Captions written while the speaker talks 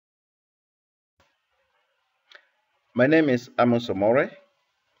My name is Amos Omore.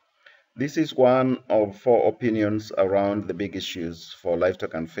 This is one of 4 opinions around the big issues for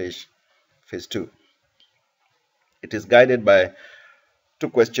Livestock and Fish Phase 2. It is guided by 2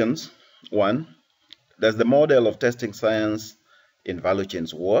 questions. 1, does the model of testing science in value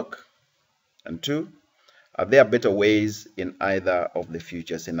chains work? And 2, are there better ways in either of the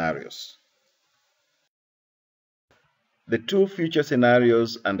future scenarios? The 2 future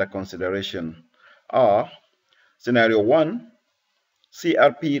scenarios under consideration are Scenario 1,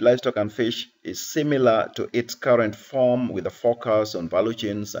 CRP Livestock and Fish is similar to its current form with a focus on value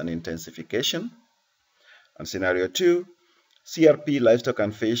chains and intensification. And Scenario 2, CRP Livestock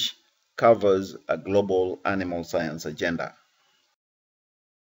and Fish covers a global animal science agenda.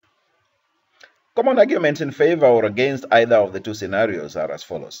 Common arguments in favor or against either of the 2 scenarios are as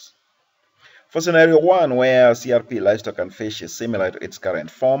follows. For Scenario 1, where CRP Livestock and Fish is similar to its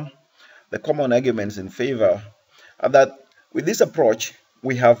current form, the common arguments in favor are that with this approach,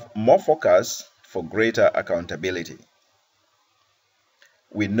 we have more focus for greater accountability.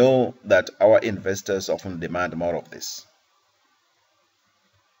 We know that our investors often demand more of this.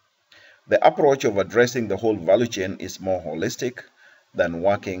 The approach of addressing the whole value chain is more holistic than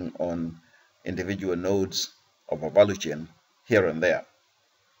working on individual nodes of a value chain here and there.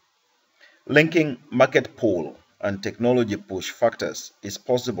 Linking market pull and technology push factors is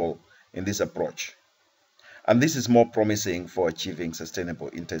possible in this approach, and this is more promising for achieving sustainable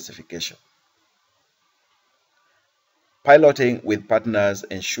intensification. Piloting with partners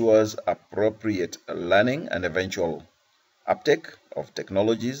ensures appropriate learning and eventual uptake of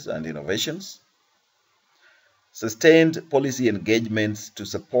technologies and innovations. Sustained policy engagements to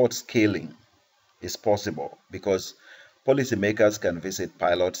support scaling is possible because policymakers can visit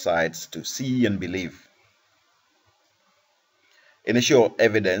pilot sites to see and believe. Initial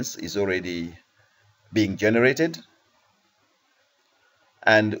evidence is already being generated,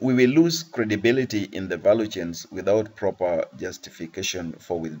 and we will lose credibility in the value chains without proper justification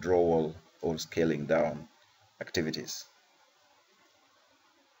for withdrawal or scaling down activities.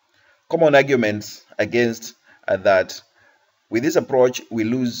 Common arguments against are that with this approach we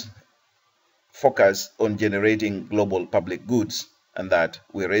lose focus on generating global public goods and that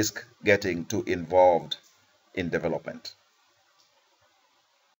we risk getting too involved in development.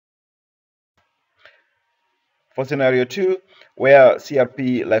 For Scenario 2, where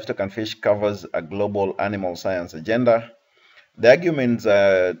CRP Livestock and Fish covers a global animal science agenda, the arguments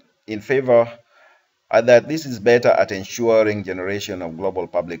in favor are that this is better at ensuring generation of global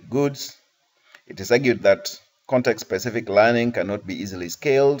public goods. It is argued that context-specific learning cannot be easily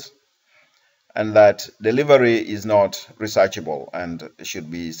scaled, and that delivery is not researchable and should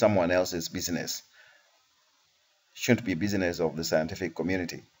be someone else's business, shouldn't be business of the scientific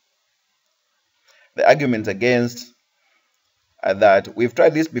community. The arguments against are that we've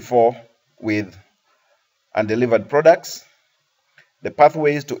tried this before with undelivered products. The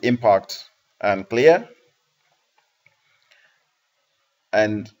pathways to impact are unclear,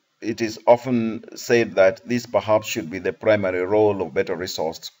 and it is often said that this perhaps should be the primary role of better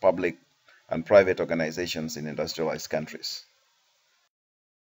resourced public and private organizations in industrialized countries.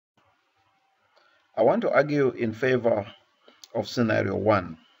 I want to argue in favor of Scenario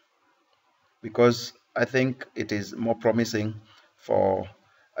 1 because I think it is more promising for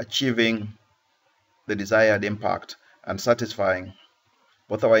achieving the desired impact and satisfying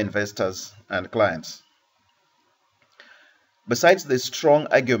both our investors and clients. Besides the strong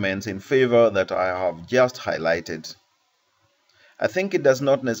arguments in favor that I have just highlighted, I think it does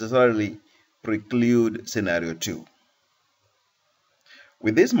not necessarily preclude Scenario 2.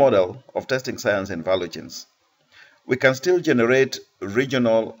 With this model of testing science in value chains, we can still generate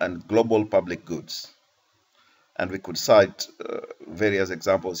regional and global public goods. And we could cite various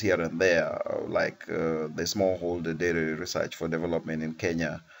examples here and there, like the smallholder dairy research for development in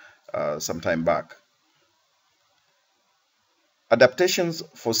Kenya some time back. Adaptations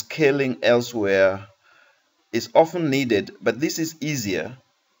for scaling elsewhere is often needed, but this is easier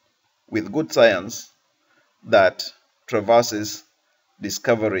with good science that traverses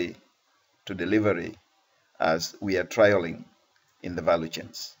discovery to delivery as we are trialing in the value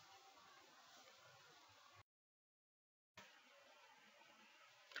chains.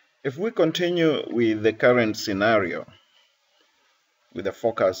 If we continue with the current scenario, with a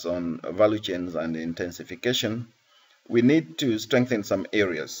focus on value chains and intensification, we need to strengthen some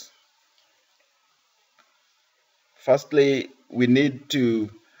areas. Firstly, we need to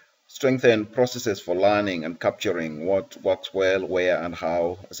strengthen processes for learning and capturing what works well, where, and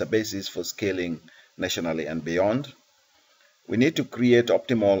how as a basis for scaling nationally and beyond. We need to create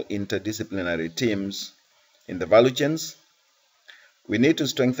optimal interdisciplinary teams In the value chains, we need to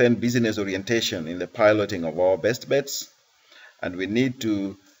strengthen business orientation in the piloting of our best bets, and we need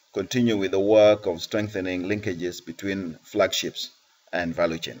to continue with the work of strengthening linkages between flagships and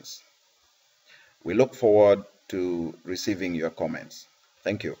value chains. We look forward to receiving your comments.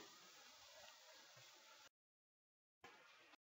 Thank you.